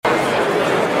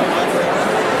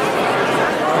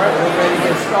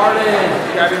started.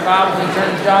 Grab your Bibles and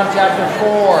turn to John chapter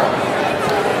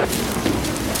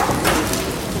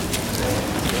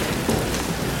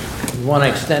 4. We want to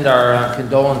extend our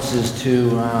condolences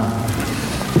to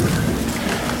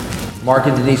Mark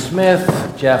and Denise Smith,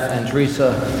 Jeff and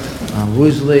Teresa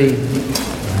Woosley,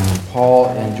 Paul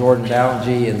and Jordan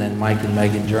Ballingy, and then Mike and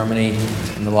Megan Germany,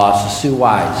 and the loss of Sue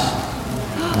Wise.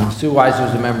 Sue Wise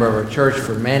was a member of our church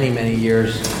for many, many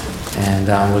years and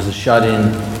was a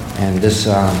shut-in. And this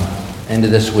end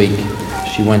of this week,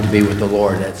 she went to be with the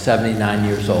Lord at 79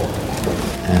 years old.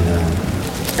 And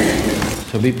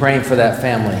so be praying for that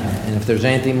family. And if there's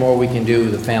anything more we can do,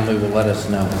 the family will let us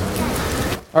know.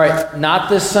 All right, not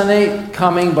this Sunday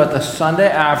coming, but the Sunday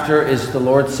after is the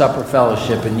Lord's Supper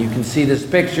Fellowship. And you can see this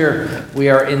picture. We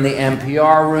are in the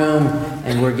NPR room,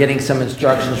 and we're getting some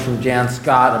instructions from Jan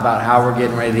Scott about how we're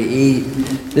getting ready to eat.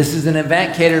 This is an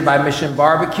event catered by Mission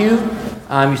Barbecue.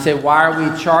 You say, why are we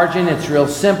charging? It's real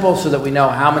simple so that we know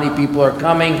how many people are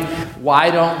coming. Why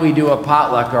don't we do a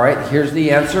potluck? All right, here's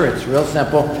the answer. It's real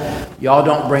simple. Y'all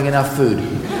don't bring enough food.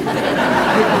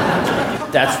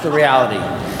 That's the reality.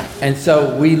 And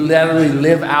so we literally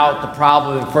live out the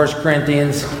problem in 1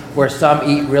 Corinthians where some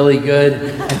eat really good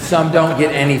and some don't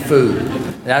get any food.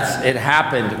 It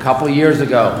happened a couple years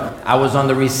ago. I was on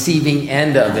the receiving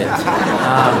end of it.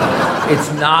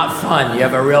 It's not fun. You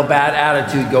have a real bad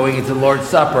attitude going into the Lord's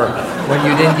Supper when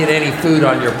you didn't get any food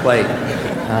on your plate.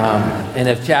 And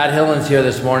if Chad Hillen's here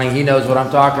this morning, he knows what I'm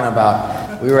talking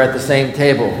about. We were at the same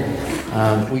table.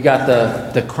 We got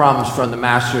the crumbs from the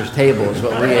master's table is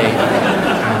what we ate.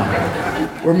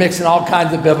 We're mixing all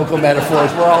kinds of biblical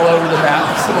metaphors. We're all over the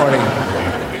map this morning.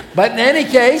 But in any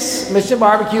case, Mission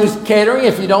Barbecue is catering.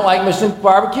 If you don't like Mission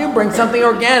Barbecue, bring something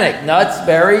organic. Nuts,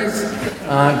 berries,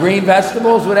 green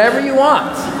vegetables, whatever you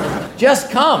want.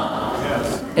 Just come.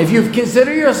 If you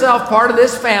consider yourself part of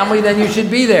this family, then you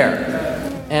should be there.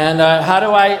 And how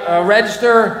do I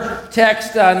register?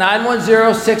 Text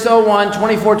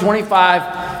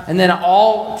 910-601-2425. And then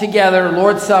all together,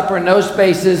 Lord's Supper, no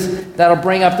spaces. That'll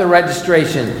bring up the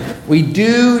registration. We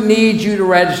do need you to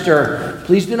register.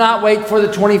 Please do not wait for the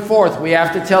 24th. We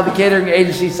have to tell the catering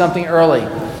agency something early. All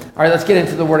right, let's get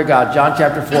into the Word of God. John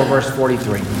chapter 4, verse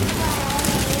 43.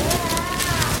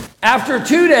 After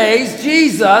 2 days,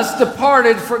 Jesus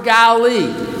departed for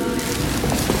Galilee.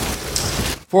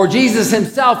 For Jesus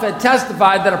himself had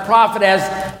testified that a prophet has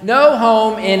no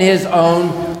home in his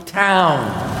own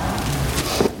town.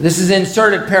 This is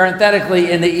inserted parenthetically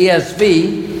in the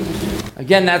ESV.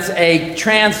 Again, that's a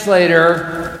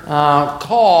translator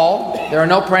call. There are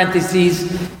no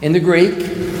parentheses in the Greek.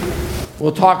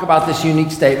 We'll talk about this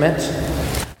unique statement.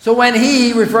 So when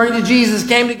he, referring to Jesus,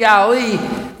 came to Galilee,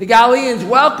 the Galileans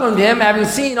welcomed him, having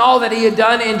seen all that he had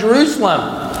done in Jerusalem.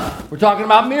 We're talking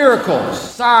about miracles,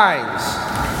 signs.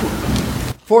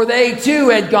 For they too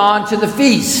had gone to the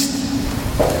feast.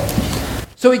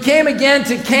 So he came again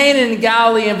to Cana in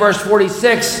Galilee in verse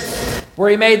 46, where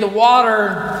he made the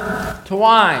water to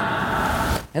wine.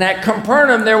 And at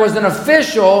Capernaum there was an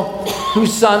official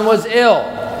whose son was ill.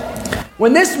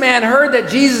 When this man heard that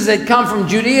Jesus had come from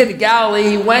Judea to Galilee,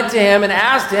 he went to him and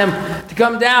asked him to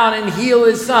come down and heal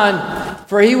his son,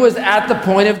 for he was at the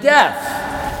point of death.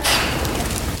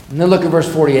 And then look at verse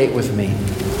 48 with me.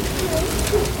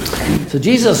 So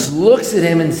Jesus looks at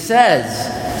him and says,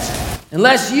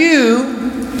 Unless you,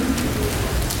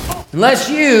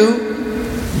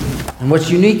 and what's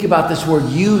unique about this word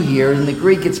you here, in the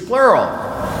Greek it's plural.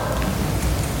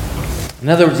 In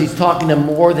other words, he's talking to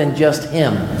more than just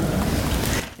him.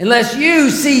 Unless you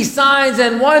see signs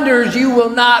and wonders, you will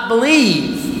not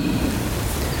believe.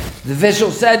 The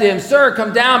official said to him, Sir,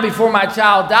 come down before my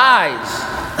child dies.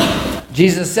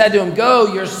 Jesus said to him, Go,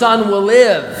 your son will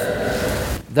live.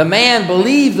 The man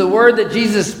believed the word that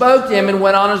Jesus spoke to him and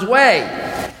went on his way.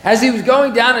 As he was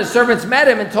going down, his servants met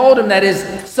him and told him that his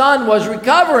son was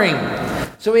recovering.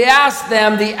 So he asked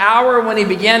them the hour when he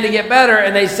began to get better,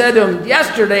 and they said to him,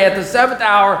 Yesterday at the 7th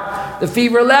hour, the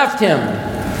fever left him.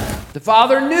 The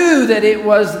father knew that it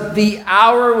was the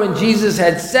hour when Jesus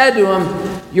had said to him,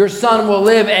 Your son will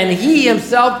live, and he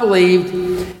himself believed,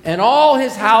 and all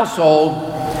his household.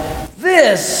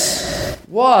 This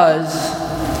was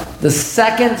the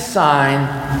second sign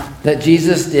that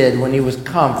Jesus did when he was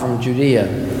come from Judea.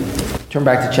 Turn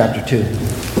back to chapter 2.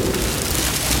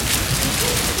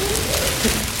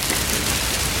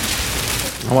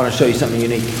 I want to show you something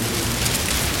unique.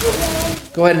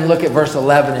 Go ahead and look at verse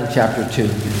 11 in chapter 2.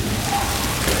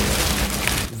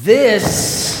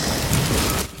 This,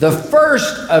 the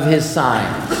first of his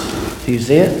signs. Do you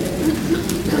see it?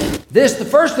 This, the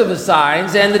first of his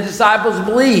signs, and the disciples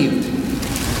believed.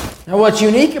 Now, what's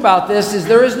unique about this is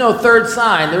there is no third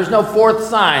sign. There's no fourth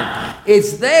sign.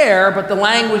 It's there, but the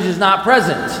language is not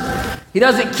present. He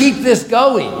doesn't keep this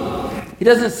going. He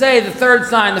doesn't say the third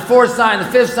sign, the fourth sign, the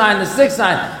fifth sign, the sixth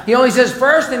sign. He only says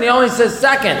first and he only says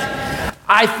second.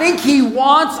 I think he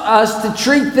wants us to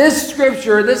treat this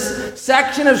scripture, this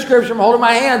section of scripture, I'm holding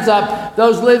my hands up,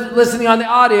 those listening on the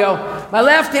audio. My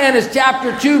left hand is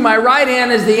chapter 2, my right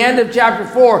hand is the end of chapter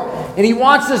 4. And he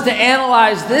wants us to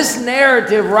analyze this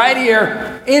narrative right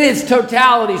here in its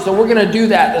totality. So we're going to do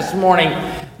that this morning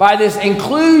by this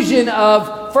inclusion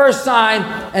of first sign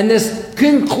and this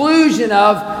conclusion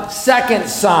of second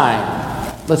sign.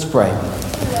 Let's pray.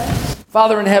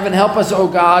 Father in heaven, help us, O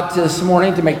God, this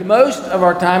morning to make the most of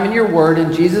our time in your word.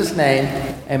 In Jesus' name,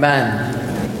 amen.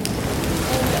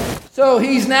 So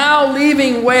he's now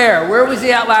leaving where? Where was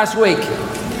he at last week?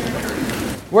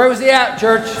 Where was he at,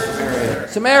 church?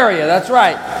 Samaria, that's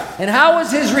right. And how was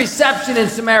his reception in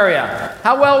Samaria?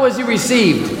 How well was he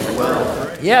received?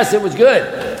 Yes, it was good.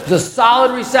 It was a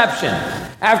solid reception.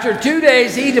 After 2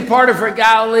 days, he departed for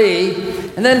Galilee.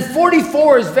 And then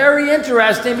 44 is very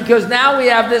interesting because now we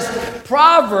have this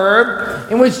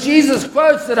proverb in which Jesus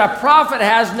quotes that a prophet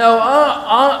has no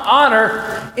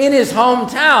honor in his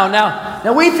hometown.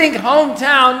 Now we think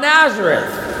hometown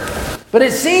Nazareth, but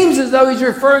it seems as though he's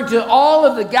referring to all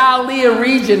of the Galilean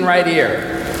region right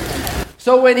here.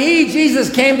 So when Jesus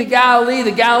came to Galilee,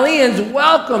 the Galileans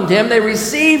welcomed him, they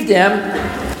received him.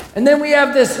 And then we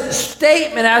have this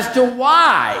statement as to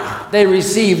why they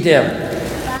received him.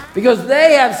 Because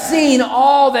they have seen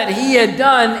all that he had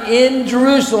done in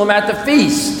Jerusalem at the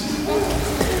feast.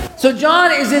 So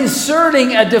John is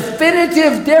inserting a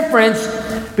definitive difference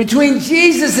between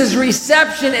Jesus'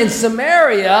 reception in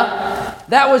Samaria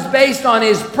that was based on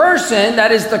his person,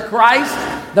 that is the Christ,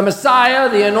 the Messiah,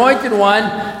 the Anointed One,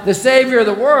 the Savior of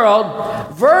the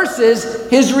world, versus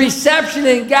his reception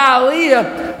in Galilee,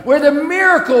 where the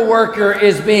miracle worker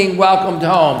is being welcomed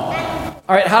home.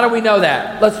 All right, how do we know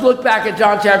that? Let's look back at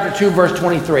John chapter 2, verse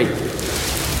 23.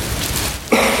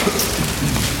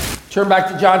 Turn back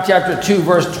to John chapter 2,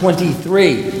 verse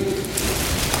 23.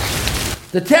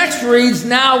 The text reads,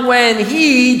 "Now when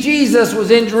he, Jesus,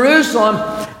 was in Jerusalem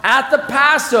at the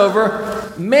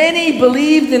Passover, many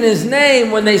believed in his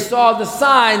name when they saw the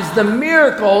signs, the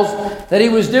miracles that he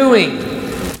was doing."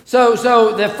 So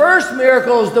the first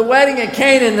miracle is the wedding at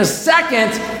Cana. The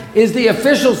second is the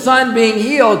official son being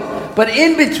healed. But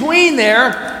in between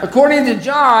there, according to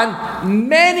John,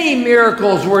 many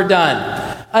miracles were done.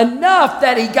 Enough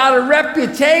that he got a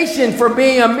reputation for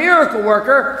being a miracle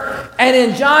worker. And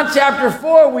in John chapter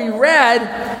 4, we read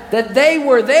that they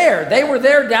were there. They were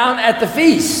there down at the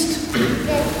feast.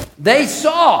 They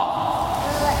saw.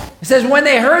 It says, when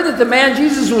they heard that the man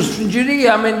Jesus was from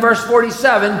Judea, I'm in verse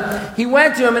 47, he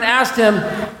went to him and asked him,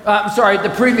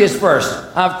 the previous verse,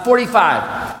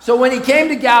 45. So when he came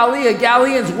to Galilee,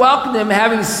 Galileans welcomed him,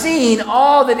 having seen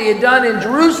all that he had done in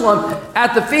Jerusalem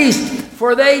at the feast,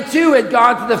 for they too had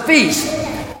gone to the feast.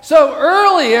 So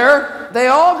earlier, they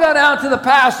all got out to the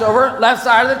Passover, left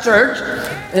side of the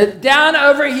church. Down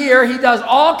over here, he does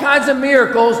all kinds of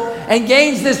miracles and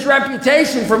gains this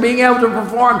reputation for being able to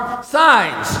perform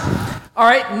signs. All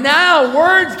right, now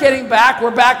word's getting back.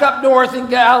 We're back up north in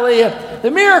Galilee. The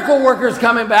miracle worker's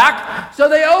coming back. So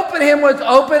they open him with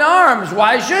open arms.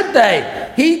 Why should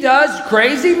they? He does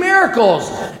crazy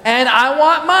miracles. And I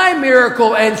want my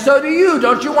miracle, and so do you.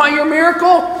 Don't you want your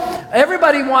miracle?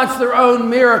 Everybody wants their own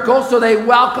miracle, so they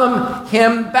welcome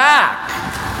him back.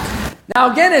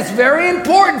 Now again, it's very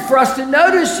important for us to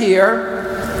notice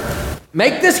here,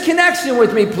 make this connection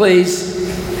with me, please.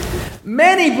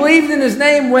 Many believed in his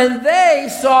name when they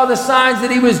saw the signs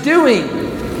that he was doing.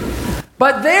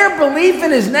 But their belief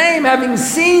in his name, having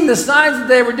seen the signs that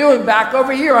they were doing back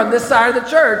over here on this side of the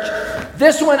church,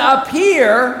 this one up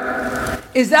here,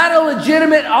 is that a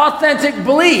legitimate, authentic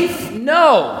belief?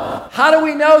 No. How do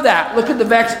we know that? Look at the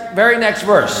very next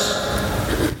verse,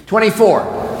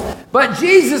 24. But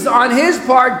Jesus, on his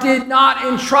part, did not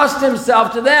entrust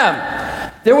himself to them.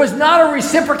 There was not a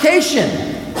reciprocation.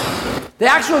 The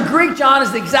actual Greek, John,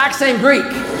 is the exact same Greek.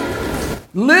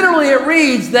 Literally, it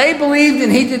reads, they believed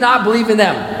and he did not believe in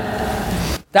them.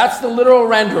 That's the literal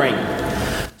rendering.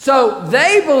 So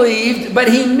they believed, but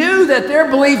he knew that their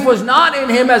belief was not in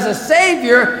him as a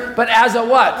savior, but as a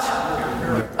what?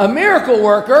 A miracle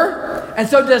worker. And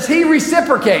so does he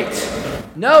reciprocate?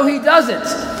 No, he doesn't.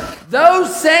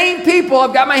 Those same people,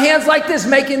 I've got my hands like this,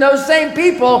 making those same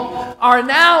people are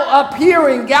now up here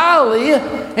in Galilee.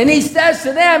 And he says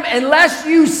to them, unless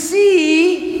you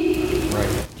see,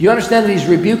 do you understand that he's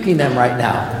rebuking them right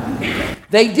now?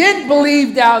 They didn't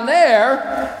believe down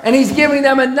there, and he's giving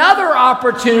them another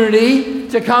opportunity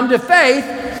to come to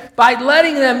faith by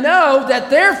letting them know that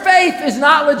their faith is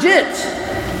not legit.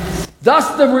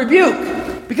 Thus the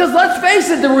rebuke. Because let's face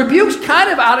it, the rebuke's kind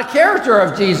of out of character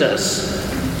of Jesus.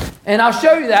 And I'll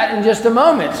show you that in just a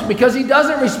moment, because he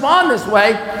doesn't respond this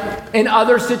way in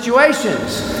other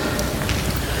situations.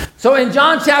 So in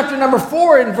John chapter number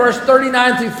 4, in verse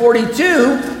 39 through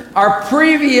 42, our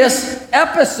previous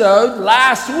episode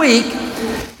last week,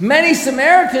 many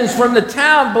Samaritans from the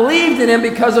town believed in him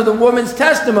because of the woman's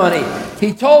testimony.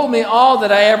 He told me all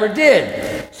that I ever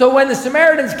did. So when the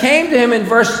Samaritans came to him in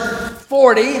verse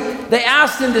 40, they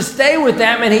asked him to stay with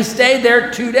them, and he stayed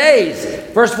there 2 days.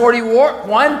 Verse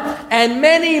 41, and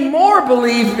many more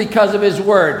believed because of his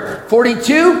word.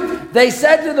 42, they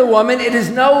said to the woman, it is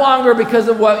no longer because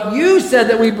of what you said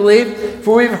that we believe,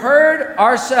 for we've heard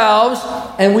ourselves,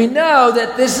 and we know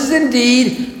that this is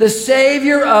indeed the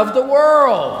Savior of the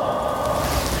world.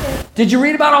 Did you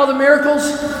read about all the miracles?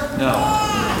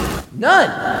 No.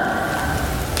 None.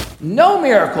 No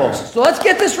miracles. So let's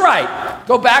get this right.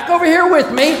 Go back over here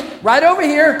with me. Right over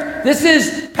here. This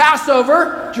is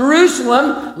Passover,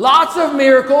 Jerusalem. Lots of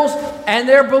miracles. And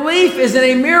their belief is in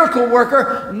a miracle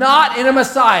worker, not in a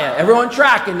Messiah. Everyone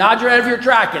tracking. Nod your head if you're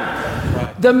tracking.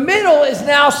 The middle is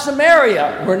now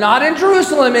Samaria. We're not in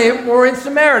Jerusalem. We're in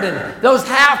Samaritan. Those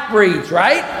half-breeds,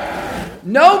 right?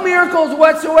 No miracles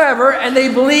whatsoever. And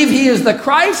they believe he is the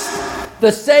Christ,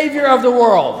 the Savior of the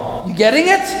world. You getting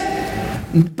it?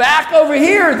 Back over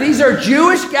here, these are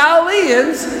Jewish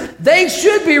Galileans. They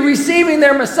should be receiving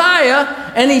their Messiah,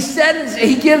 and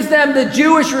he gives them the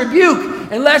Jewish rebuke.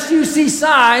 Unless you see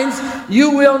signs,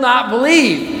 you will not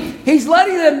believe. He's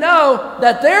letting them know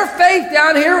that their faith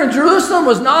down here in Jerusalem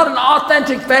was not an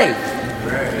authentic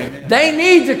faith. They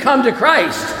need to come to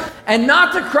Christ, and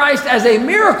not to Christ as a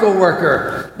miracle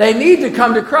worker. They need to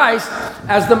come to Christ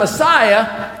as the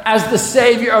Messiah, as the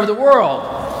Savior of the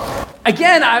world.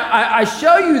 Again, I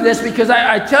show you this because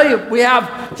I tell you, we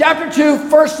have chapter 2,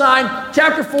 first sign,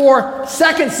 chapter 4,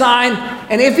 second sign,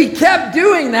 and if he kept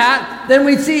doing that, then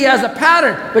we'd see he has a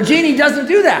pattern. But Jeannie doesn't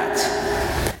do that.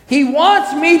 He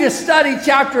wants me to study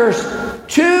chapters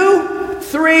 2,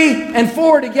 3, and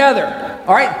 4 together.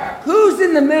 All right? Who's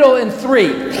in the middle in 3?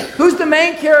 Who's the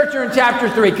main character in chapter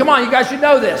 3? Come on, you guys should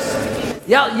know this.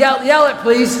 Yell it,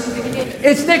 please.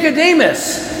 It's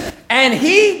Nicodemus. And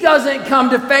he doesn't come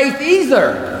to faith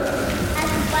either.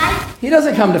 He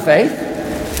doesn't come to faith.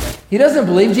 He doesn't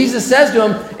believe. Jesus says to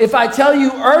him, if I tell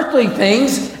you earthly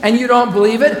things and you don't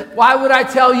believe it, why would I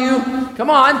tell you, come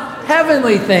on,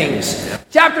 heavenly things?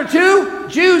 Chapter 2,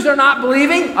 Jews are not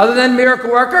believing other than miracle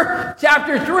worker.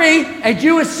 Chapter 3, a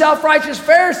Jewish self-righteous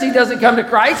Pharisee doesn't come to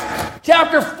Christ.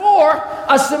 Chapter 4,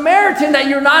 a Samaritan that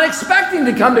you're not expecting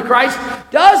to come to Christ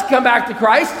does come back to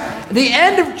Christ. At the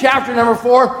end of chapter number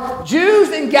 4,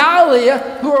 Jews in Galilee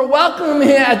who are welcoming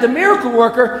him as the miracle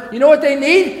worker, you know what they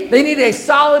need? They need a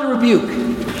solid rebuke.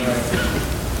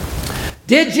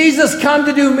 Did Jesus come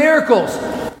to do miracles?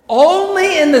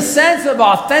 Only in the sense of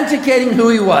authenticating who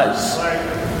he was.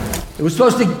 It was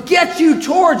supposed to get you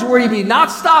towards where you'd be, not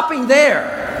stopping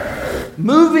there.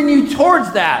 Moving you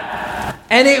towards that.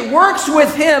 And it works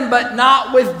with him, but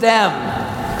not with them.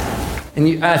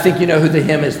 And I think you know who the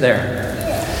him is there.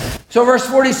 So verse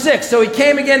 46, so he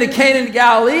came again to Cana in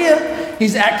Galilee.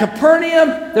 He's at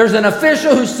Capernaum. There's an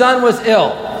official whose son was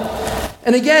ill.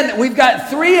 And again, we've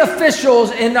got 3 officials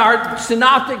in our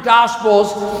synoptic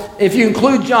gospels, if you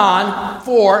include John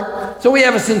 4. So we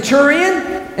have a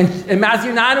centurion in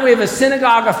Matthew 9, we have a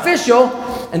synagogue official,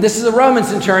 and this is a Roman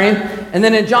centurion. And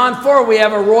then in John 4, we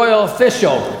have a royal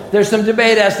official. There's some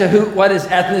debate as to what his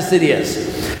ethnicity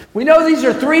is. We know these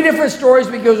are 3 different stories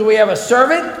because we have a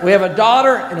servant, we have a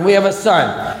daughter, and we have a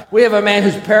son. We have a man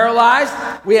who's paralyzed,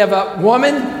 we have a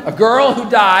woman, a girl who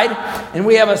died, and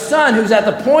we have a son who's at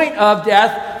the point of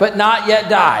death but not yet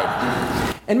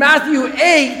died. In Matthew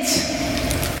 8,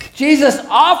 Jesus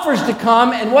offers to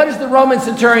come, and what does the Roman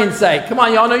centurion say? Come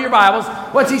on, y'all know your Bibles.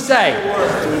 What's he say?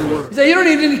 He said, you don't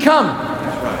even need to come.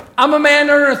 I'm a man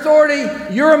under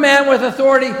authority. You're a man with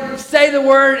authority. Say the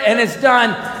word and it's done.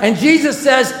 And Jesus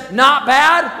says, not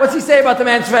bad. What's he say about the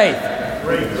man's faith?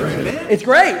 Great. It's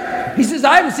great. He says,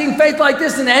 I haven't seen faith like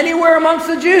this in anywhere amongst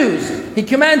the Jews. He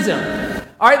commends him.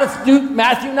 All right, let's do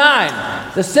Matthew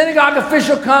 9. The synagogue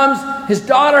official comes. His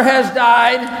daughter has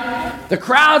died. The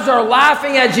crowds are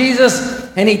laughing at Jesus.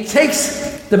 And he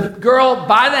takes the girl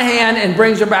by the hand and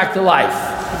brings her back to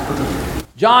life.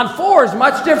 John 4 is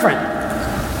much different.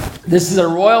 This is a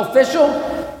royal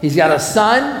official. He's got a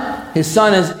son. His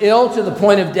son is ill to the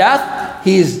point of death.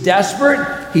 He is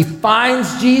desperate. He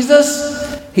finds Jesus.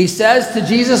 He says to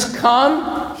Jesus,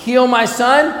 "Come, heal my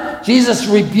son." Jesus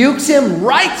rebukes him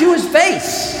right to his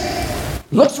face.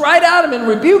 Looks right at him and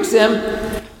rebukes him.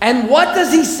 And what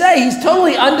does he say? He's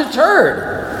totally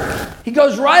undeterred. He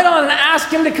goes right on and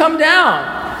asks him to come down.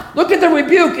 Look at the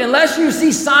rebuke. "Unless you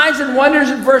see signs and wonders,"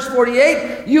 in verse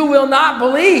 48, "you will not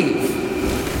believe."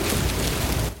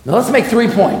 Now let's make 3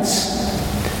 points.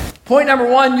 Point number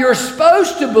 1, you're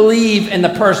supposed to believe in the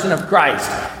person of Christ.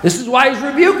 This is why he's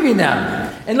rebuking them.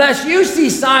 Unless you see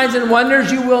signs and wonders,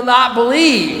 you will not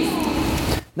believe.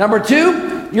 Number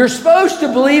 2, you're supposed to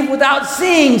believe without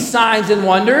seeing signs and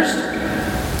wonders.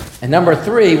 And number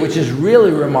 3, which is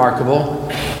really remarkable,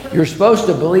 you're supposed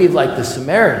to believe like the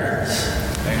Samaritans.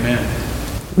 Amen.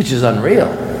 Which is unreal.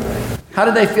 How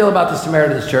did they feel about the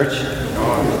Samaritans, church?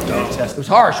 It was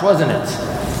harsh, wasn't it?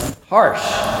 Harsh.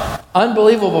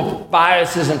 Unbelievable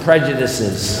biases and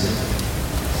prejudices.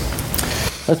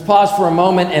 Let's pause for a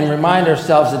moment and remind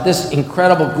ourselves that this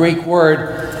incredible Greek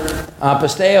word,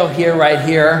 pisteo here, right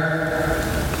here,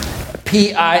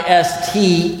 Pisteuo,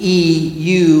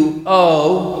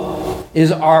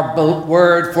 is our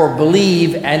word for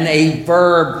believe and a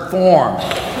verb form.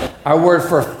 Our word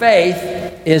for faith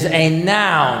is a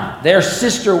noun. They're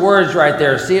sister words right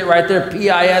there. See it right there?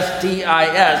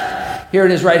 Pistis. Here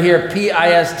it is right here.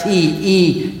 Pisteuo.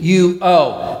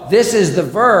 This is the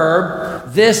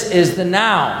verb. This is the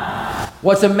noun.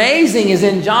 What's amazing is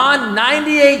in John,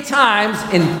 98 times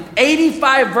in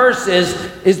 85 verses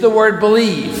is the word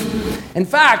believe. In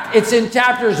fact, it's in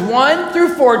chapters 1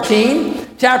 through 14,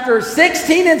 chapter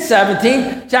 16 and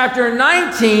 17, chapter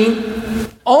 19,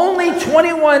 only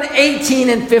 21, 18,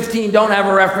 and 15 don't have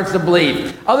a reference to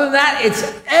believe. Other than that, it's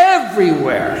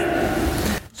everywhere.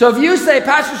 So if you say,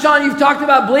 "Pastor Sean, you've talked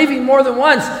about believing more than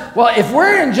once." Well, if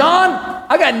we're in John,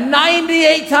 I got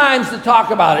 98 times to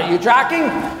talk about it. You tracking?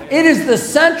 It is the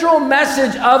central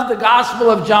message of the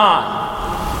Gospel of John.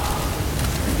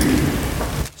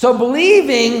 So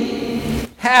believing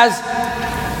has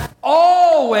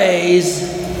always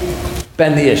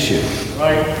been the issue.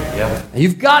 Right. Yeah.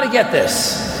 You've got to get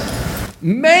this.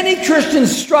 Many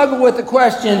Christians struggle with the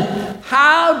question,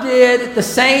 how did the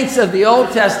saints of the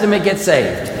Old Testament get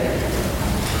saved?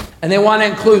 And they want to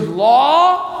include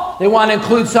law. They want to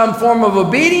include some form of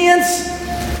obedience.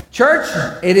 Church,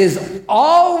 it has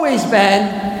always been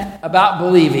about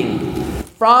believing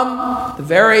from the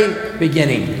very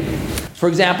beginning. For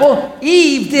example,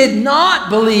 Eve did not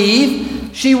believe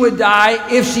she would die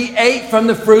if she ate from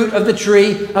the fruit of the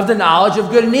tree of the knowledge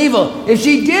of good and evil. If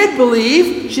she did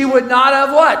believe, she would not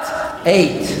have what?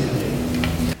 Ate.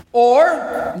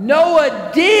 Or Noah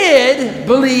did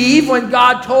believe when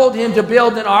God told him to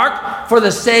build an ark for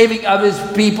the saving of his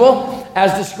people,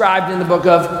 as described in the book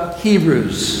of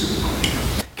Hebrews.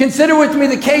 Consider with me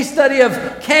the case study of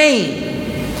Cain.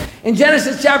 In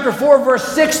Genesis chapter 4, verse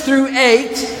 6 through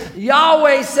 8,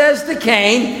 Yahweh says to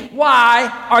Cain, "Why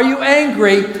are you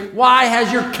angry? Why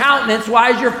has your countenance,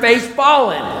 why has your face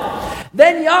fallen?"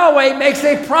 Then Yahweh makes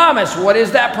a promise. What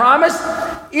is that promise?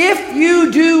 If you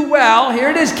do well, here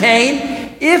it is, Cain,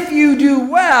 if you do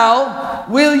well,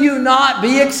 will you not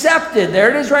be accepted? There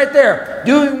it is right there.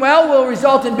 Doing well will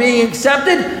result in being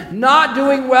accepted. Not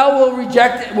doing well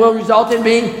will result in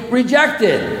being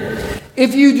rejected.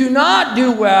 If you do not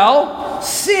do well,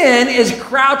 sin is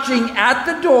crouching at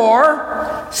the door.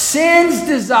 Sin's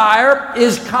desire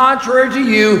is contrary to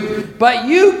you, but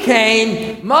you,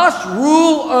 Cain, must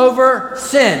rule over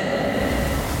sin.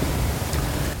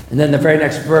 And then the very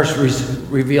next verse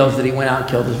reveals that he went out and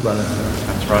killed his brother.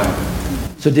 That's right.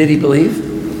 So did he believe?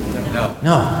 No.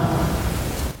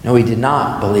 No, he did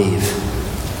not believe.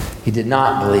 He did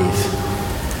not believe.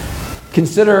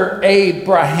 Consider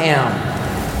Abraham.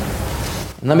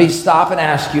 And let me stop and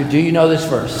ask you, do you know this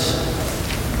verse?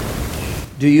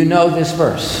 Do you know this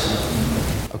verse?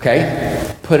 Okay,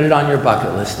 put it on your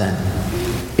bucket list then.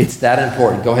 It's that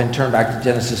important. Go ahead and turn back to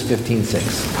Genesis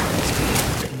 15:6.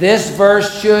 This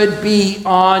verse should be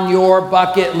on your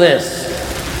bucket list.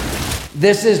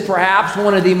 This is perhaps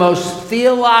one of the most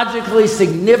theologically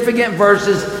significant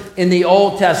verses in the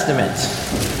Old Testament.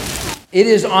 It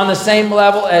is on the same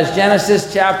level as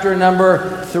Genesis chapter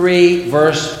number 3,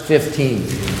 verse 15.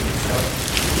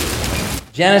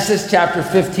 Genesis chapter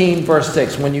 15, verse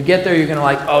 6. When you get there, you're going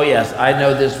to oh yes, I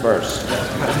know this verse.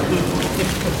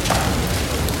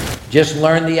 Just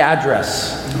learn the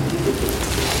address.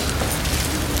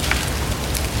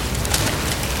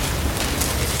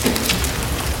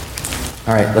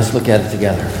 All right, let's look at it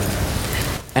together.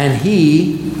 And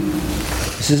he...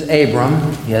 This is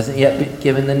Abram. He hasn't yet been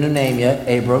given the new name yet.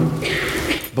 Abram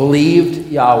believed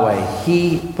Yahweh.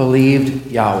 He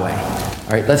believed Yahweh. All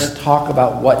All right, let's talk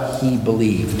about what he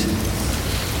believed.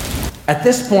 At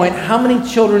this point, how many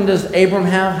children does Abram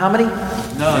have? How many?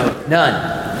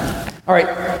 None. All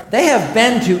right, they have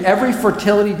been to every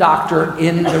fertility doctor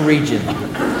in the region.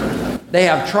 They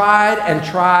have tried and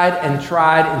tried and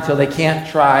tried until they can't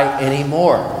try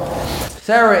anymore.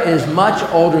 Sarah is much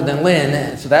older than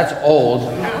Lynn, so that's old.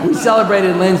 We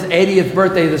celebrated Lynn's 80th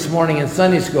birthday this morning in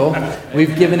Sunday school.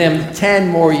 We've given him 10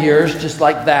 more years, just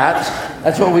like that.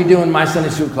 That's what we do in my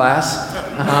Sunday school class.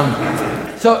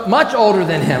 So much older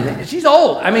than him. She's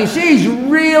old. I mean, she's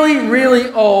really,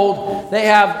 really old. They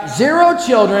have 0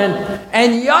 children,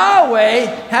 and Yahweh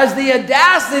has the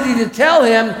audacity to tell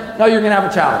him, no, you're going to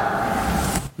have a child.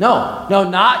 No,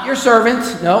 not your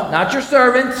servant. No, not your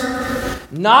servant.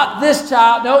 Not this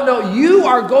child. No,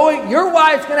 your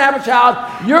wife's going to have a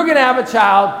child. You're going to have a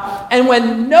child. And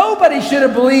when nobody should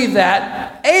have believed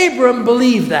that, Abram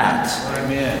believed that.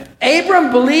 Amen.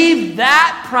 Abram believed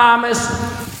that promise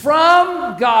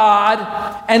from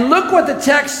God. And look what the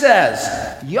text says.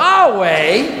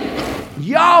 Yahweh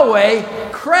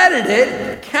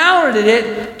counted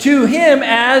it to him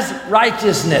as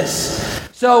righteousness.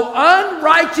 So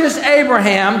unrighteous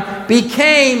Abraham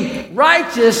became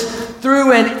righteous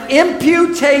through an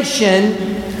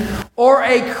imputation or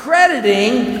a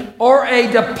crediting or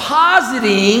a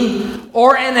depositing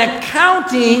or an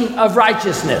accounting of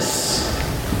righteousness.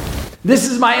 This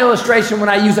is my illustration when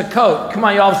I use a coat. Come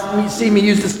on, y'all see me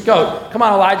use this coat. Come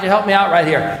on, Elijah, help me out right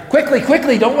here.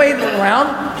 Quickly, don't wait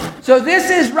around. So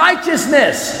this is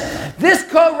righteousness. This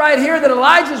coat right here that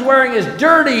Elijah's wearing is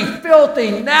dirty,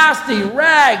 filthy, nasty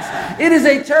rags. It is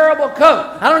a terrible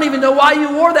coat. I don't even know why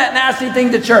you wore that nasty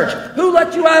thing to church. Who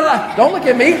let you out of life? Don't look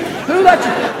at me. Who let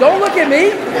you? Don't look at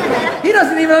me. He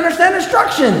doesn't even understand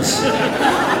instructions.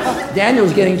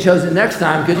 Daniel's getting chosen next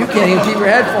time because you can't even keep your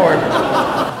head forward.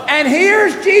 And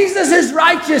here's Jesus'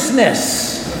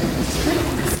 righteousness.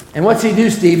 And what's he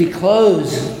do, Steve? He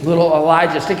clothes little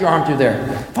Elijah. Stick your arm through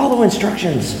there. Follow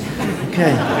instructions.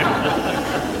 Okay.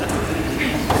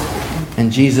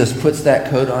 And Jesus puts that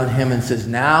coat on him and says,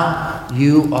 now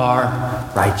you are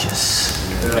righteous.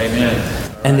 Amen.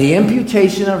 And the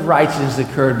imputation of righteousness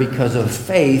occurred because of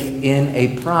faith in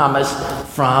a promise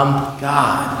from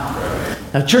God.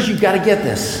 Now, church, you've got to get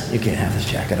this. You can't have this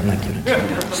jacket. I'm not giving it to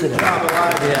you. Sit down.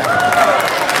 Yeah.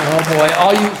 Oh, boy.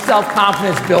 All you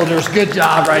self-confidence builders, good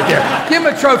job right there. Give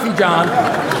him a trophy, John.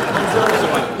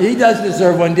 He does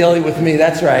deserve one dealing with me.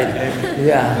 That's right.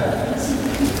 Yeah.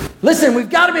 Listen, we've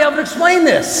got to be able to explain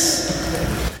this.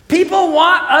 People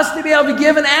want us to be able to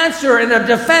give an answer and a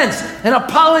defense, an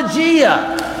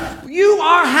apologia. You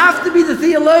have to be the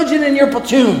theologian in your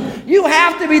platoon. You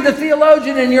have to be the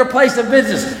theologian in your place of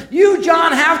business. You,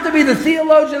 John, have to be the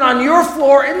theologian on your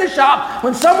floor in the shop.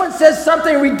 When someone says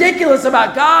something ridiculous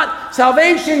about God,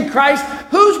 salvation, Christ,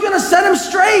 who's going to set them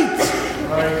straight?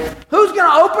 Right. Who's going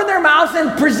to open their mouth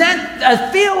and present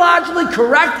a theologically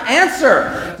correct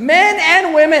answer? Men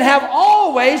and women have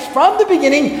always, from the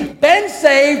beginning, been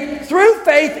saved through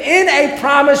faith in a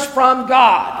promise from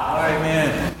God.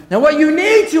 Amen. Now, what you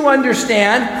need to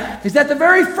understand is that the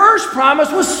very first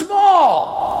promise was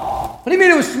small. What do you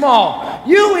mean it was small?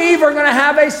 You, Eve, are going to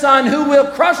have a son who will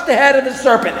crush the head of the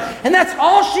serpent. And that's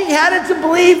all she had to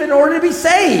believe in order to be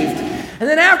saved. And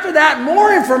then after that,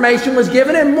 more information was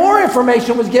given and more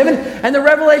information was given. And the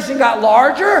revelation got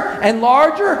larger and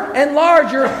larger and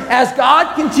larger as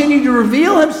God continued to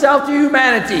reveal himself to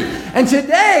humanity. And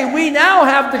today, we now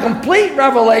have the complete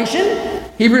revelation.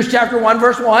 Hebrews chapter 1,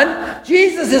 verse 1.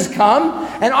 Jesus has come,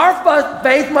 and our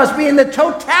faith must be in the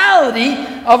totality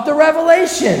of the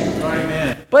revelation.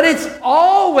 Amen. But it's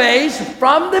always,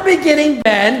 from the beginning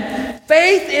been,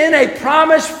 faith in a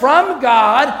promise from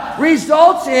God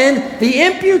results in the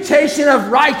imputation of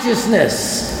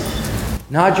righteousness.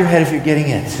 Nod your head if you're getting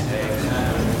it.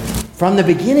 From the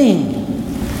beginning.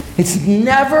 It's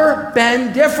never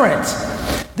been different.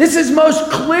 This is most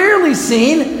clearly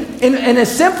seen in a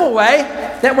simple way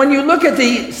that when you look at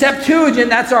the Septuagint,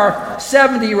 that's our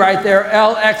 70 right there,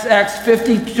 LXX,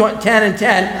 50, 10, and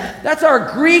 10. That's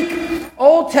our Greek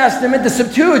Old Testament, the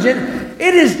Septuagint.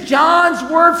 It is John's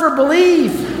word for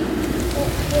believe.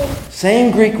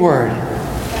 Same Greek word.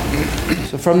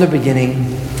 So from the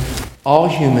beginning, all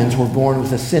humans were born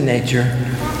with a sin nature,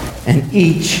 and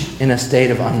each in a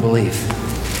state of unbelief.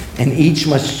 And each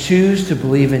must choose to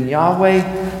believe in Yahweh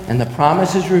and the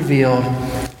promises revealed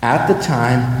at the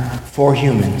time for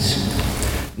humans.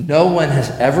 No one has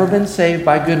ever been saved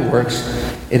by good works.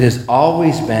 It has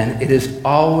always been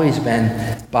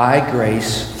by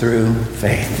grace through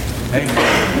faith.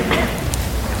 Amen.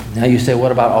 Now you say,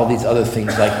 what about all these other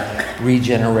things like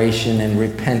regeneration and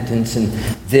repentance and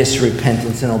this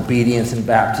repentance and obedience and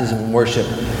baptism and worship.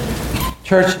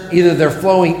 Church, either they're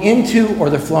flowing into or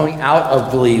they're flowing out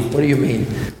of belief. What do you mean?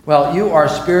 Well, you are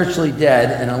spiritually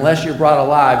dead, and unless you're brought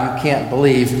alive, you can't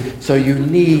believe. So you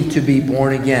need to be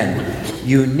born again.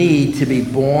 You need to be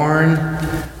born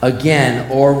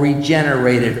again or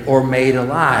regenerated or made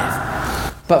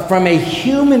alive. But from a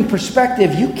human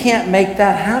perspective, you can't make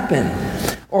that happen.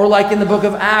 Or like in the book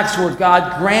of Acts where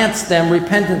God grants them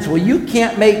repentance. Well, you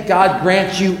can't make God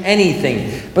grant you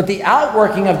anything. But the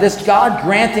outworking of this God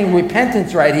granting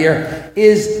repentance right here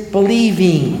is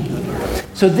believing.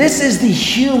 So this is the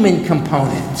human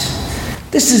component.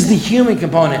 This is the human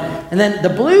component. And then the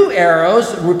blue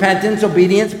arrows, repentance,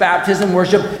 obedience, baptism,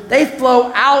 worship, they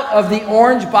flow out of the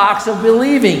orange box of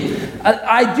believing.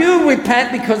 I do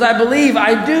repent because I believe.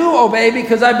 I do obey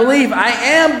because I believe. I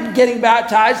am getting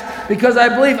baptized because I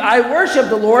believe. I worship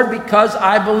the Lord because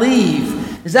I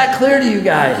believe. Is that clear to you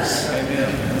guys? Amen.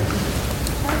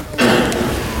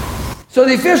 So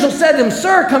the official said to him,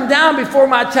 "Sir, come down before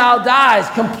my child dies,"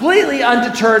 completely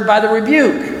undeterred by the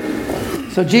rebuke.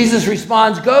 So Jesus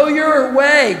responds, "Go your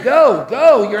way.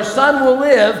 Go. Your son will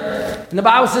live." And the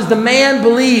Bible says the man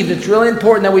believed. It's really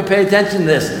important that we pay attention to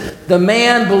this. The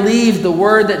man believed the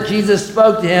word that Jesus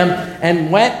spoke to him and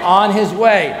went on his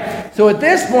way. So at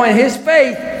this point, his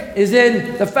faith is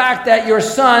in the fact that your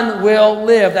son will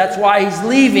live. That's why he's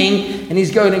leaving, and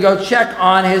he's going to go check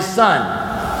on his son.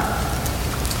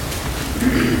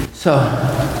 So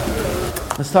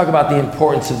let's talk about the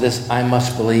importance of this I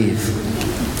must believe.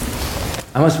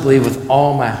 I must believe with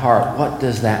all my heart. What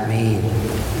does that mean?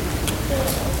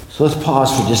 So let's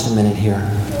pause for just a minute here.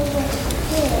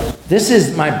 This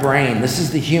is my brain. This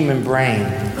is the human brain.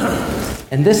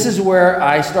 And this is where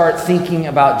I start thinking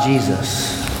about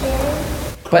Jesus.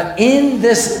 But in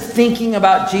this thinking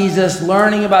about Jesus,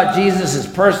 learning about Jesus, his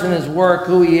person, his work,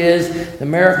 who he is, the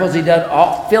miracles he did,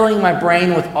 all, filling my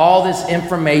brain with all this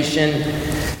information,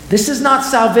 this is not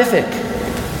salvific.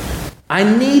 I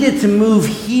needed to move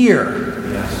here.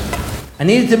 I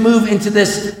needed to move into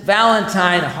this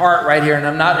Valentine heart right here, and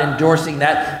I'm not endorsing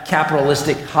that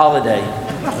capitalistic holiday,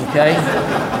 okay?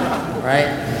 Right?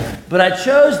 But I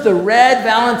chose the red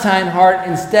Valentine heart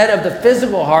instead of the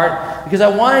physical heart because I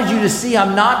wanted you to see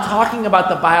I'm not talking about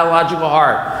the biological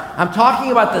heart. I'm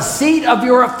talking about the seat of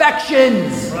your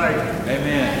affections. Right.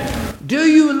 Amen. Do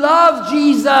you love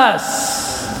Jesus?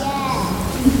 Yes.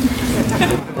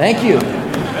 Thank you.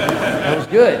 That was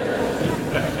good.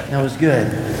 That was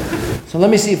good. So let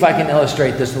me see if I can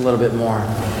illustrate this a little bit more.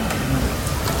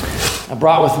 I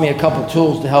brought with me a couple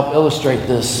tools to help illustrate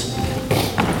this.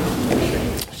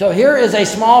 So here is a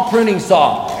small pruning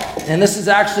saw. And this is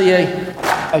actually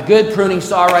a good pruning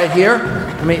saw right here.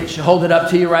 Let me hold it up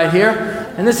to you right here.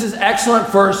 And this is excellent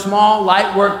for small,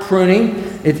 light work pruning.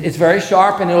 It's very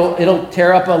sharp and it'll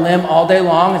tear up a limb all day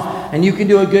long. And you can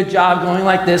do a good job going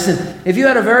like this. And if you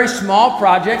had a very small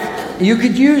project, you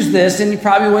could use this and you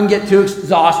probably wouldn't get too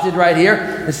exhausted right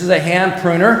here. This is a hand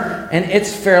pruner and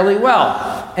it's fairly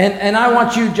well. And I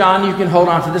want you, John, you can hold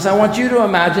on to this. I want you to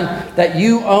imagine that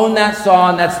you own that saw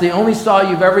and that's the only saw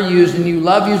you've ever used and you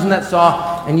love using that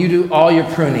saw and you do all your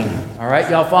pruning. All right,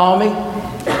 y'all follow me?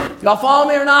 Y'all follow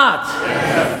me or not?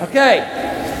 Okay.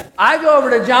 I go over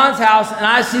to John's house and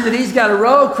I see that he's got a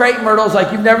row of crepe myrtles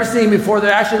like you've never seen before.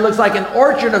 There actually looks like an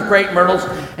orchard of crepe myrtles,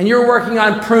 and you're working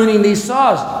on pruning these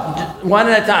saws one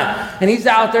at a time. And he's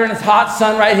out there in his hot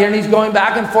sun right here, and he's going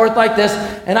back and forth like this.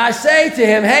 And I say to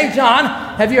him, "Hey, John,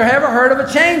 have you ever heard of a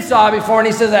chainsaw before?" And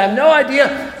he says, "I have no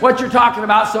idea what you're talking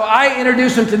about." So I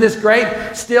introduce him to this great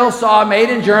steel saw made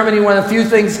in Germany, one of the few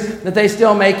things that they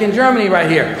still make in Germany right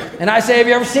here. And I say, "Have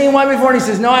you ever seen one before?" And he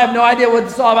says, "No, I have no idea what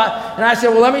it's all about." And I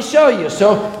said, "Well, let me show you."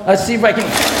 So let's see if I can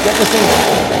get this thing.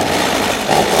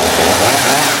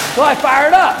 So I fire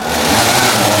it up.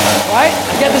 Right?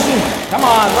 I get this thing. Come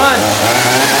on, run.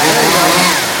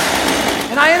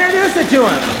 And I introduce it to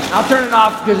him. I'll turn it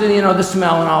off because, you know, the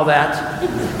smell and all that.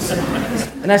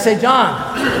 And I say, "John,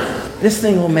 this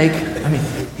thing will make,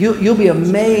 you'll be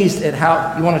amazed at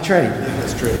how, you want to trade?"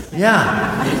 That's true.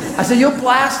 Yeah. I said, "You'll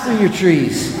blast through your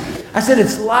trees." I said,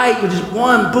 "It's light. You just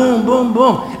one, boom, boom,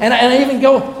 boom." And I even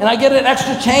go, and I get an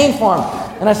extra chain for him.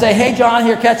 And I say, "Hey, John,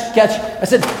 here, catch. I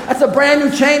said, "That's a brand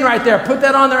new chain right there. Put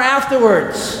that on there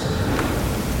afterwards."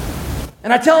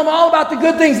 And I tell him all about the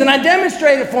good things, and I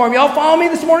demonstrate it for him. Y'all follow me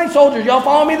this morning, soldiers? Y'all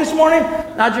follow me this morning?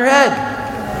 Nod your head.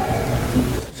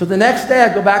 So the next day, I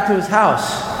go back to his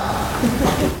house.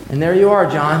 And there you are,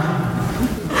 John.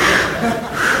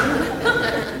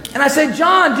 And I say,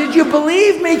 "John, did you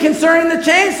believe me concerning the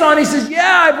chainsaw?" And he says,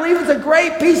 "Yeah, I believe it's a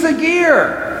great piece of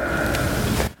gear."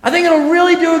 I think it'll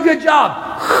really do a good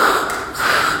job.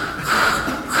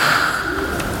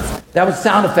 That was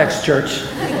sound effects, church.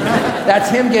 That's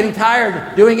him getting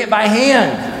tired doing it by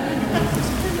hand.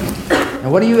 Now,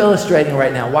 what are you illustrating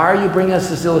right now? Why are you bringing us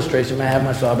this illustration? May I have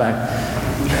my saw back?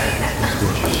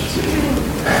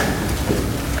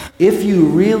 If you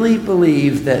really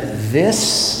believe that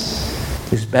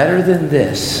this is better than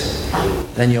this,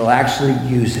 then you'll actually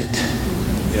use it.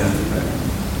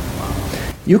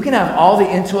 You can have all the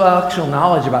intellectual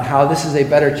knowledge about how this is a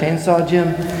better chainsaw,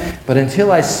 Jim, but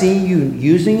until I see you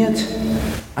using it,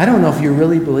 I don't know if you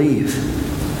really believe.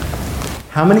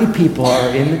 How many people are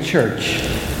in the church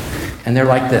and they're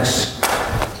like this?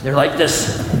 They're like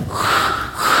this.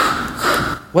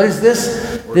 What is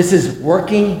this? This is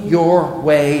working your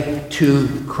way to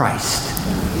Christ.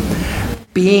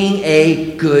 Being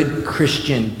a good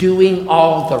Christian, doing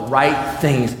all the right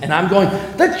things. And I'm going,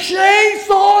 the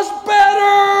chainsaw's better!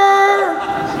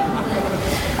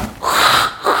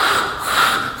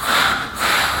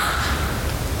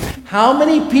 How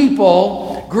many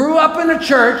people grew up in a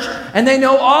church and they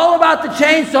know all about the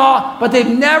chainsaw, but they've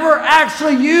never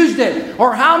actually used it?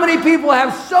 Or how many people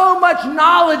have so much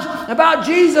knowledge about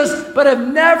Jesus, but have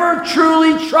never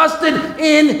truly trusted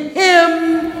in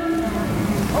Him?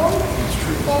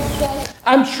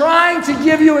 I'm trying to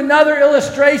give you another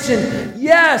illustration.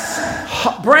 Yes,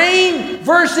 brain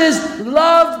versus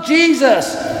love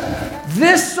Jesus.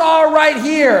 This saw right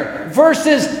here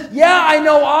versus, yeah, I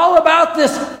know all about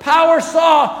this power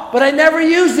saw, but I never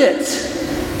use it.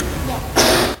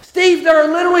 Steve, there are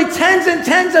literally tens and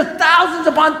tens of thousands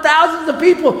upon thousands of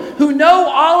people who know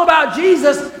all about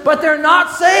Jesus, but they're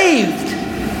not saved.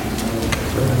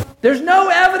 There's no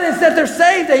evidence that they're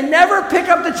saved. They never pick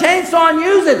up the chainsaw and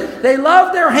use it. They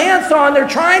love their handsaw and they're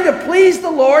trying to please the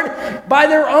Lord by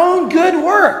their own good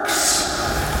works.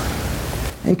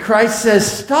 And Christ says,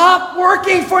 stop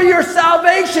working for your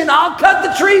salvation. I'll cut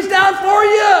the trees down for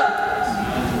you.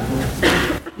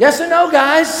 Yes or no,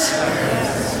 guys?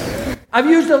 I've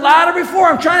used a ladder before.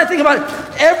 I'm trying to think about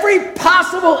every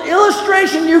possible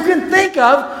illustration you can think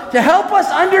of to help us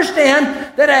understand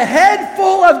that a head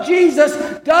full of Jesus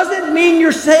doesn't mean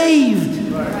you're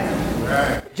saved.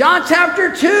 John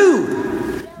chapter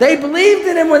 2. They believed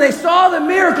in Him when they saw the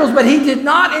miracles, but He did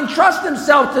not entrust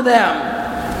Himself to them.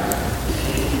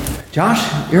 Josh,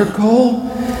 your goal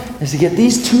is to get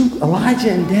these two, Elijah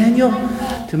and Daniel,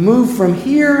 to move from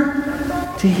here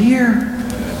to here.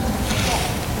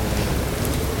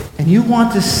 And you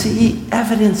want to see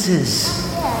evidences.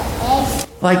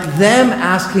 Like them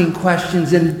asking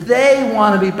questions, and they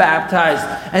want to be baptized,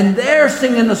 and they're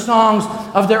singing the songs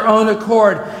of their own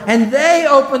accord, and they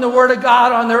open the Word of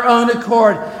God on their own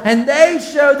accord, and they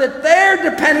show that they're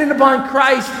dependent upon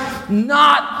Christ,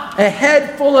 not a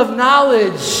head full of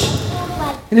knowledge.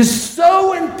 It is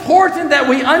so important that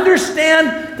we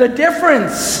understand the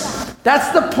difference.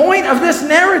 That's the point of this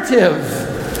narrative.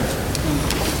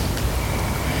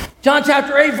 John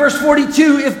chapter 8, verse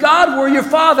 42, if God were your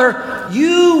Father,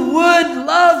 you would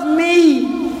love me.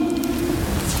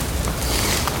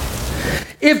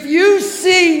 If you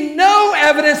see no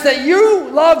evidence that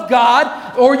you love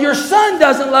God, or your son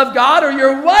doesn't love God, or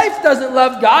your wife doesn't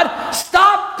love God,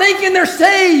 stop thinking they're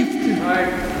saved.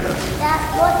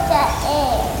 That's what that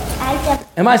is.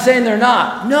 Am I saying they're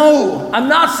not? No, I'm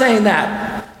not saying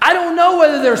that. I don't know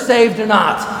whether they're saved or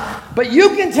not. But you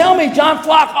can tell me, John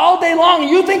Flock, all day long,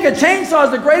 you think a chainsaw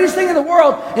is the greatest thing in the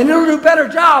world and it'll do a better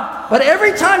job. But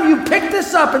every time you pick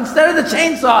this up instead of the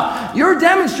chainsaw, you're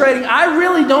demonstrating, I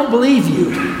really don't believe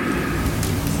you.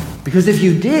 Because if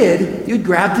you did, you'd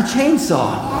grab the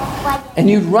chainsaw and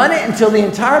you'd run it until the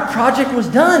entire project was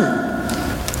done.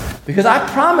 Because I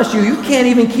promise you, you can't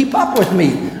even keep up with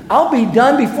me. I'll be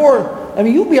done before,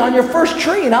 you'll be on your first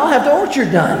tree and I'll have the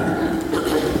orchard done.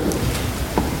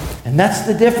 And that's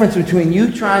the difference between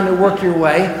you trying to work your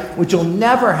way, which will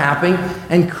never happen,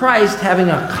 and Christ having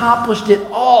accomplished it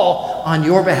all on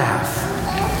your behalf.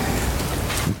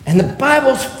 And the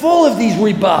Bible's full of these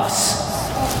rebuffs.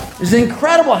 It's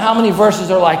incredible how many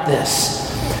verses are like this.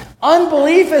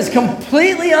 Unbelief is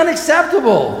completely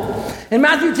unacceptable. In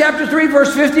Matthew chapter 3,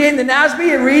 verse 58 in the NASB,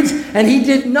 it reads, and he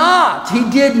did not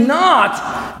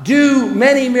do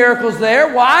many miracles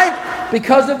there. Why?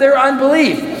 Because of their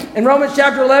unbelief. In Romans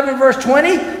chapter 11, verse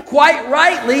 20, quite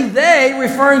rightly, they,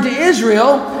 referring to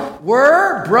Israel,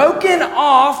 were broken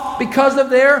off because of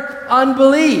their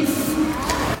unbelief.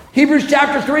 Hebrews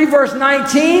chapter 3, verse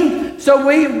 19, so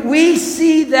we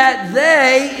see that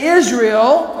they,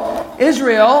 Israel,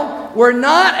 were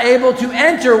not able to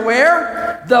enter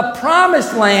where? The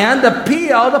promised land,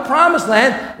 the promised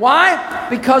land. Why?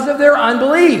 Because of their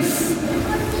unbelief.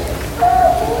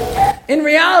 In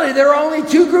reality, there are only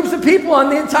two groups of people on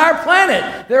the entire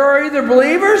planet. There are either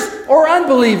believers or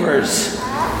unbelievers.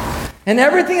 And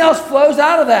everything else flows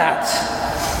out of that.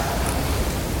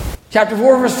 Chapter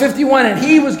 4, verse 51, and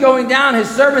he was going down, his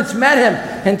servants met him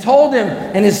and told him,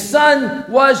 and his son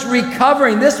was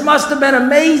recovering. This must have been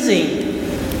amazing.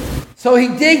 So he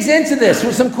digs into this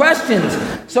with some questions.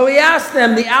 So he asked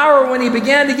them the hour when he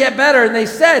began to get better, and they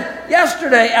said,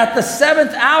 yesterday at the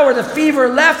 7th hour the fever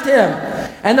left him.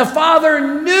 And the father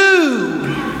knew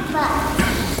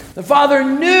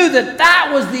that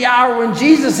was the hour when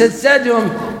Jesus had said to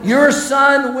him, your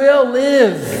son will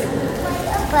live.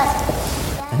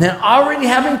 And then already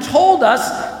having told us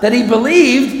that he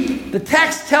believed, the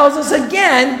text tells us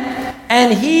again,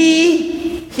 and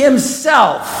he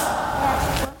himself.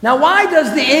 Now, why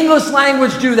does the English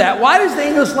language do that? Why does the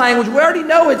English language, we already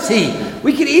know it's he.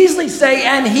 We could easily say,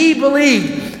 and he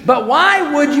believed. But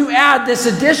why would you add this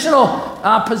additional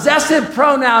possessive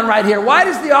pronoun right here? Why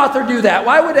does the author do that?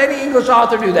 Why would any English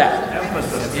author do that?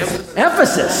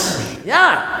 Emphasis.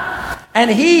 Yeah. And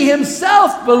he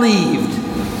himself believed.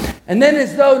 And then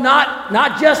as though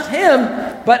not just him,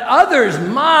 but others,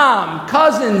 mom,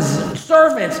 cousins,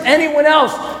 servants, anyone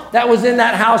else that was in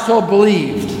that household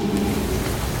believed.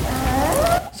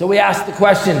 So we ask the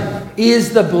question,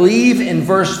 is the believe in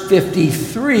verse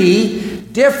 53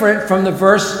 different from the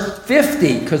verse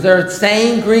 50? Because they're the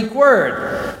same Greek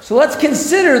word. So let's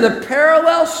consider the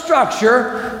parallel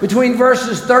structure between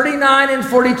verses 39 and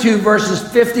 42, verses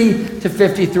 50 to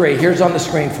 53. Here's on the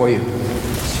screen for you.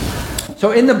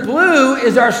 So in the blue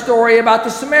is our story about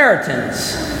the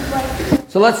Samaritans.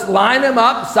 So let's line them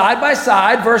up side by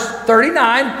side. Verse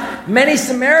 39, many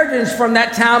Samaritans from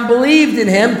that town believed in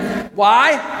him.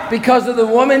 Why? Because of the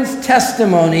woman's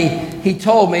testimony. He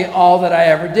told me all that I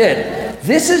ever did.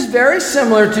 This is very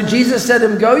similar to Jesus said to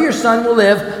him, go, your son will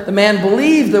live. The man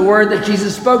believed the word that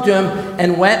Jesus spoke to him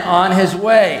and went on his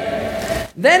way.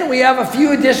 Then we have a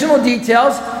few additional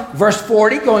details. Verse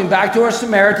 40, going back to our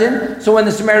Samaritan. So when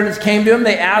the Samaritans came to him,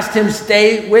 they asked him to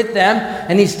stay with them,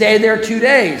 and he stayed there 2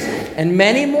 days. And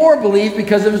many more believed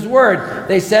because of his word.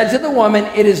 They said to the woman,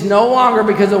 it is no longer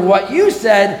because of what you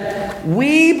said.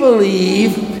 We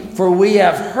believe, for we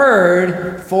have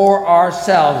heard for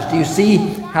ourselves. Do you see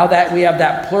how that we have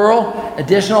that plural,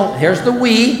 additional? Here's the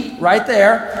we right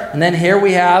there. And then here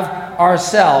we have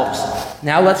ourselves.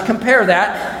 Now let's compare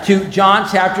that to John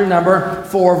chapter number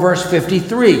 4, verse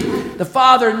 53. The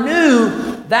Father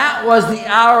knew that was the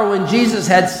hour when Jesus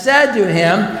had said to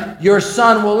him, your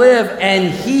son will live.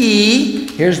 And he,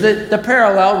 here's the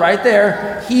parallel right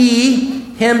there, he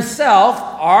himself,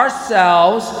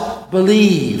 ourselves,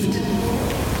 believed.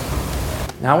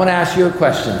 Now I want to ask you a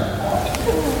question.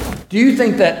 Do you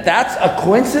think that that's a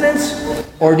coincidence?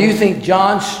 Or do you think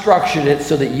John structured it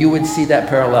so that you would see that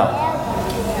parallel?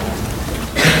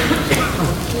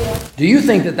 Do you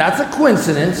think that that's a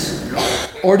coincidence,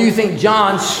 or do you think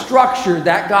John structured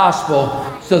that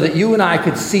gospel so that you and I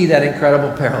could see that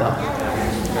incredible parallel?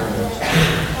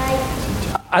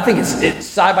 I think it's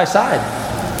side by side.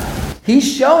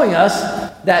 He's showing us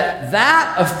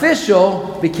that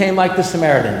official became like the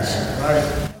Samaritans.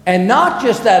 And not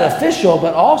just that official,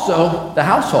 but also the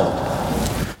household.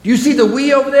 Do you see the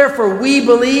we over there for we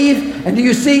believe? And do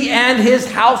you see and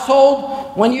his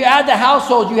household? When you add the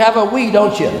household, you have a we,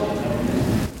 don't you?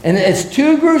 And it's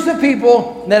two groups of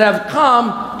people that have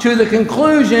come to the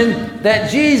conclusion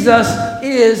that Jesus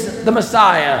is the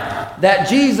Messiah, that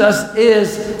Jesus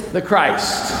is the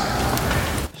Christ.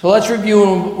 So let's review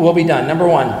and we'll be done. Number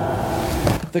one,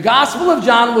 the Gospel of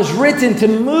John was written to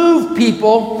move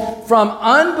people from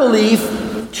unbelief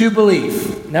to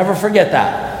belief. Never forget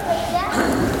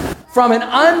that. From an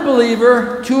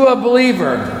unbeliever to a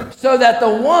believer, so that the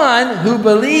one who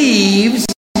believes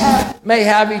may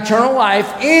have eternal life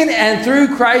in and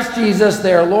through Christ Jesus,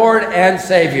 their Lord and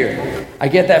Savior. I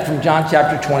get that from John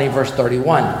chapter 20, verse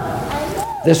 31.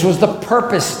 This was the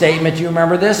purpose statement. Do you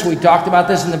remember this? We talked about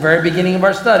this in the very beginning of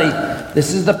our study.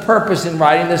 This is the purpose in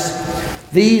writing this.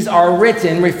 These are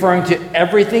written, referring to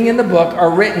everything in the book,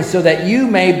 are written so that you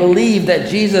may believe that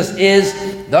Jesus is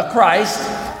the Christ,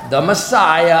 the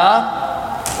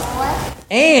Messiah,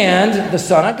 and the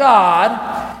Son of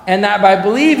God, and that by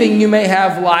believing you may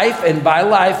have life, and by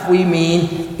life we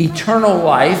mean eternal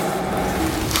life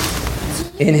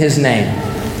in his name.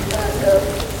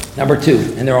 Number two,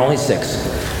 and there are only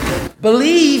 6.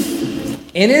 Belief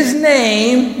in his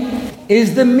name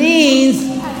is the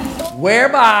means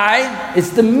whereby, it's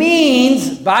the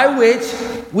means by which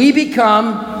we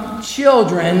become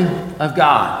children of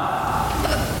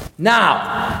God.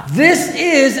 Now, this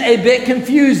is a bit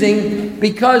confusing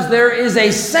because there is a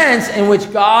sense in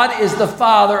which God is the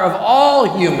Father of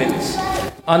all humans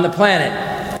on the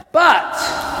planet. But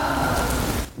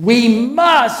we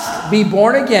must be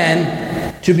born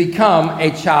again to become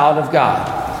a child of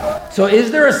God. So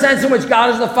is there a sense in which God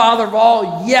is the Father of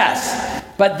all? Yes.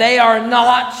 But they are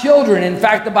not children. In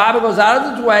fact, the Bible goes out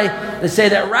of its way to say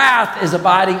that wrath is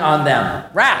abiding on them.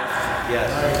 Wrath.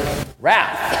 Yes.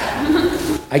 Wrath.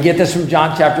 I get this from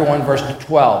John chapter 1, verse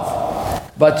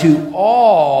 12. But to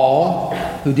all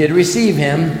who did receive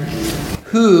him,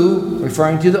 who,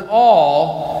 referring to the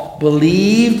all,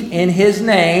 believed in his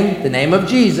name, the name of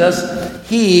Jesus,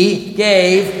 he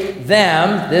gave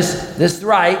them this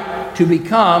right to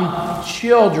become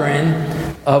children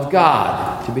of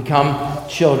God. To become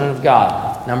children of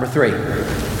God. Number 3.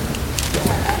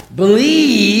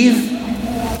 Believe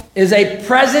is a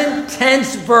present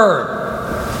tense verb.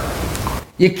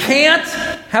 You can't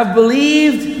have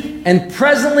believed and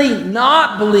presently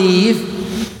not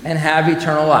believe and have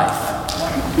eternal life.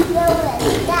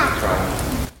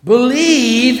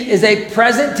 Believe is a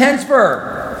present tense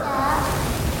verb.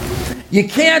 You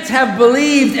can't have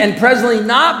believed and presently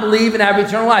not believe and have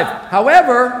eternal life.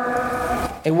 However,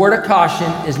 a word of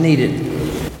caution is needed.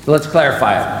 So let's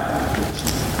clarify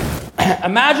it.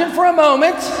 Imagine for a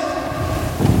moment.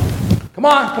 Come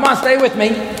on, stay with me.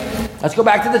 Let's go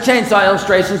back to the chainsaw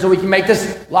illustration so we can make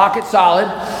this lock it solid.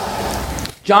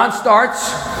 John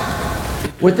starts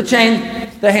with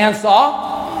the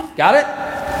handsaw. Got it?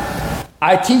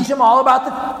 I teach him all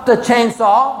about the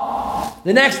chainsaw.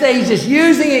 The next day he's just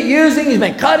using. He's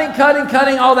been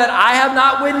cutting, all that. I have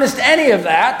not witnessed any of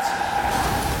that.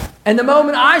 And the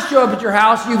moment I show up at your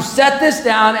house, you've set this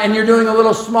down and you're doing a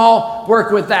little small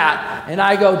work with that. And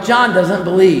I go, John doesn't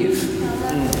believe.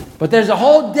 But there's a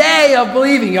whole day of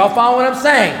believing. Y'all follow what I'm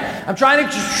saying? I'm trying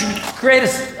to create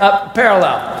a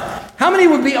parallel. How many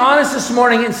would be honest this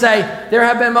morning and say, there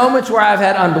have been moments where I've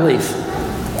had unbelief?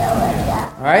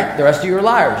 All right? The rest of you are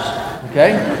liars.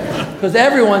 Okay? Because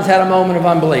everyone's had a moment of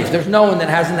unbelief. There's no one that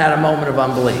hasn't had a moment of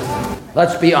unbelief.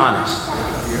 Let's be honest.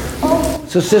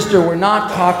 So, sister, we're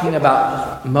not talking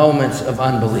about moments of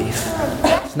unbelief.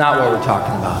 It's not what we're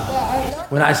talking about.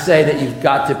 When I say that you've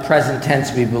got to present tense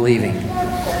be believing.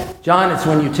 John, it's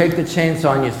when you take the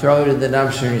chainsaw and you throw it in the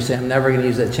dumpster and you say, I'm never going to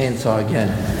use that chainsaw again.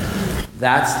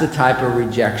 That's the type of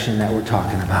rejection that we're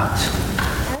talking about.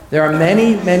 There are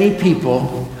many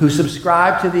people who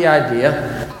subscribe to the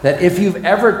idea that if you've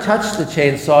ever touched the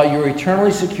chainsaw, you're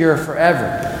eternally secure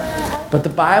forever. But the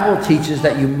Bible teaches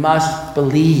that you must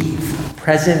believe.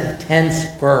 Present tense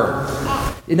verb.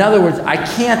 In other words, I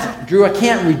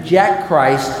can't reject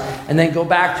Christ and then go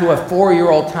back to a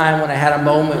 4-year-old time when I had a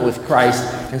moment with Christ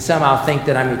and somehow think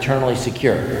that I'm eternally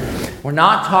secure. We're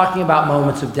not talking about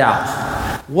moments of doubt.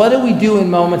 What do we do in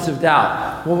moments of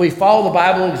doubt? Well, we follow the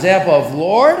Bible example of,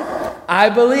 Lord, I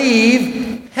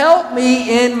believe, help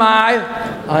me in my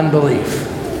unbelief.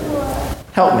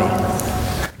 Help me.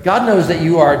 God knows that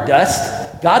you are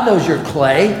dust. God knows you're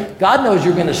clay. God knows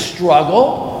you're going to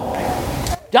struggle.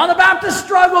 John the Baptist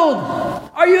struggled.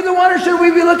 Are you the one or should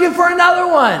we be looking for another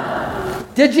one?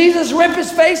 Did Jesus rip his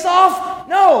face off?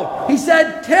 No. He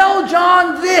said, tell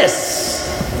John this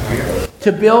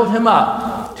to build him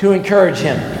up, to encourage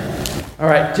him. All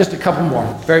right, just a couple more,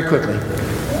 very quickly.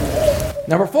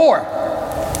 Number 4.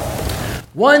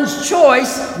 One's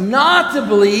choice not to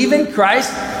believe in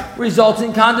Christ results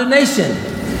in condemnation.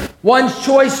 One's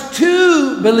choice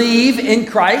to believe in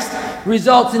Christ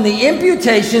results in the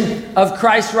imputation of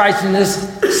Christ's righteousness.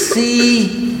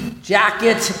 See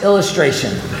jacket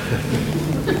illustration.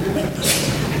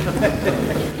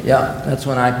 Yeah, that's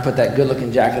when I put that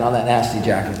good-looking jacket on that nasty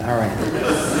jacket. All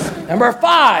right. Number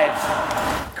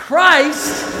 5.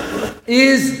 Christ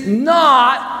is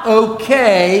not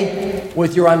okay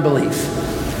with your unbelief.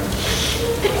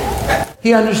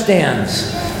 He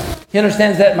understands. He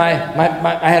understands that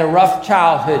I had a rough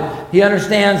childhood. He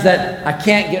understands that I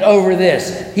can't get over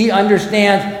this. He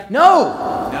understands, no.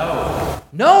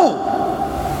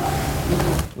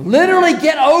 Literally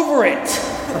get over it.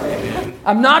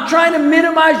 I'm not trying to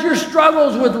minimize your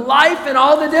struggles with life and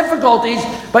all the difficulties,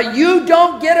 but you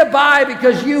don't get by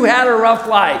because you had a rough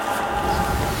life.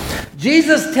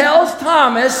 Jesus tells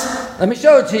Thomas, let me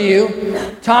show it to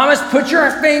you. Thomas, put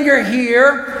your finger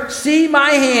here. See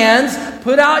my hands.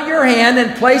 Put out your hand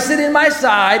and place it in my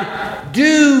side.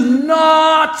 Do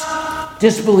not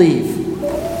disbelieve.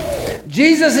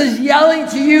 Jesus is yelling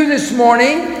to you this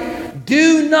morning,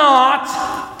 do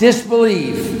not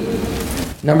disbelieve.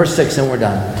 Number 6, and we're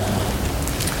done.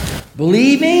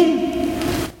 Believing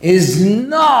is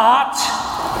not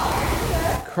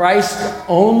Christ's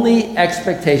only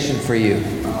expectation for you.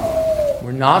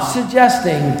 We're not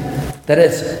suggesting that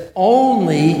it's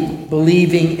only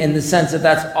believing in the sense that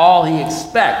that's all he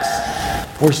expects.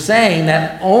 We're saying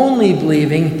that only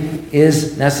believing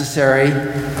is necessary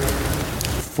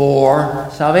for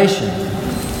salvation.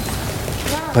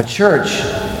 But church,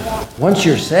 once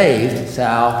you're saved,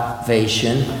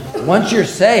 once you're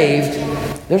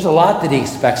saved, there's a lot that he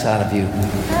expects out of you.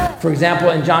 For example,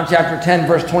 in John chapter 10,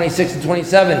 verse 26 and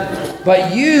 27,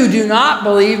 but you do not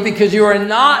believe because you are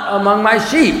not among my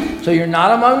sheep. So you're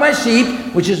not among my sheep,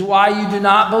 which is why you do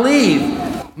not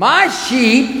believe. My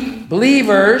sheep,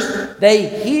 believers, they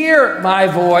hear my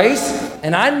voice,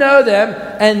 and I know them,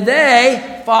 and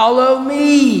they follow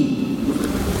me.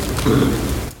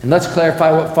 And let's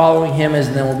clarify what following him is,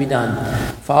 and then we'll be done.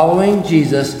 Following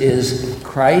Jesus is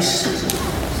Christ-like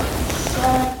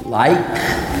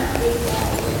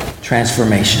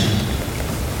transformation.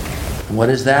 And what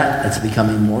is that? It's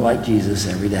becoming more like Jesus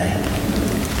every day.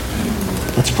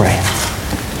 Let's pray.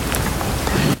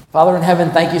 Father in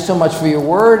heaven, thank you so much for your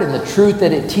word and the truth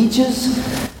that it teaches.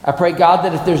 I pray, God,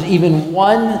 that if there's even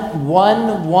one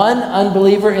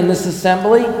unbeliever in this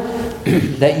assembly,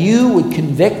 that you would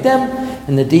convict them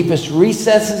in the deepest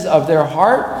recesses of their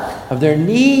heart, of their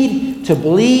need to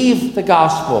believe the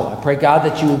gospel. I pray, God,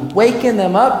 that you would waken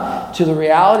them up to the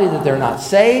reality that they're not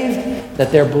saved,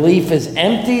 that their belief is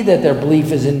empty, that their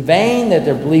belief is in vain, that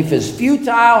their belief is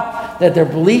futile, that their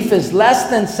belief is less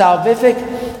than salvific,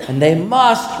 and they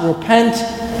must repent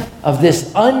of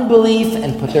this unbelief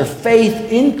and put their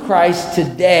faith in Christ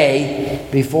today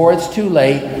before it's too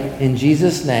late. In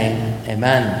Jesus' name,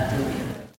 amen.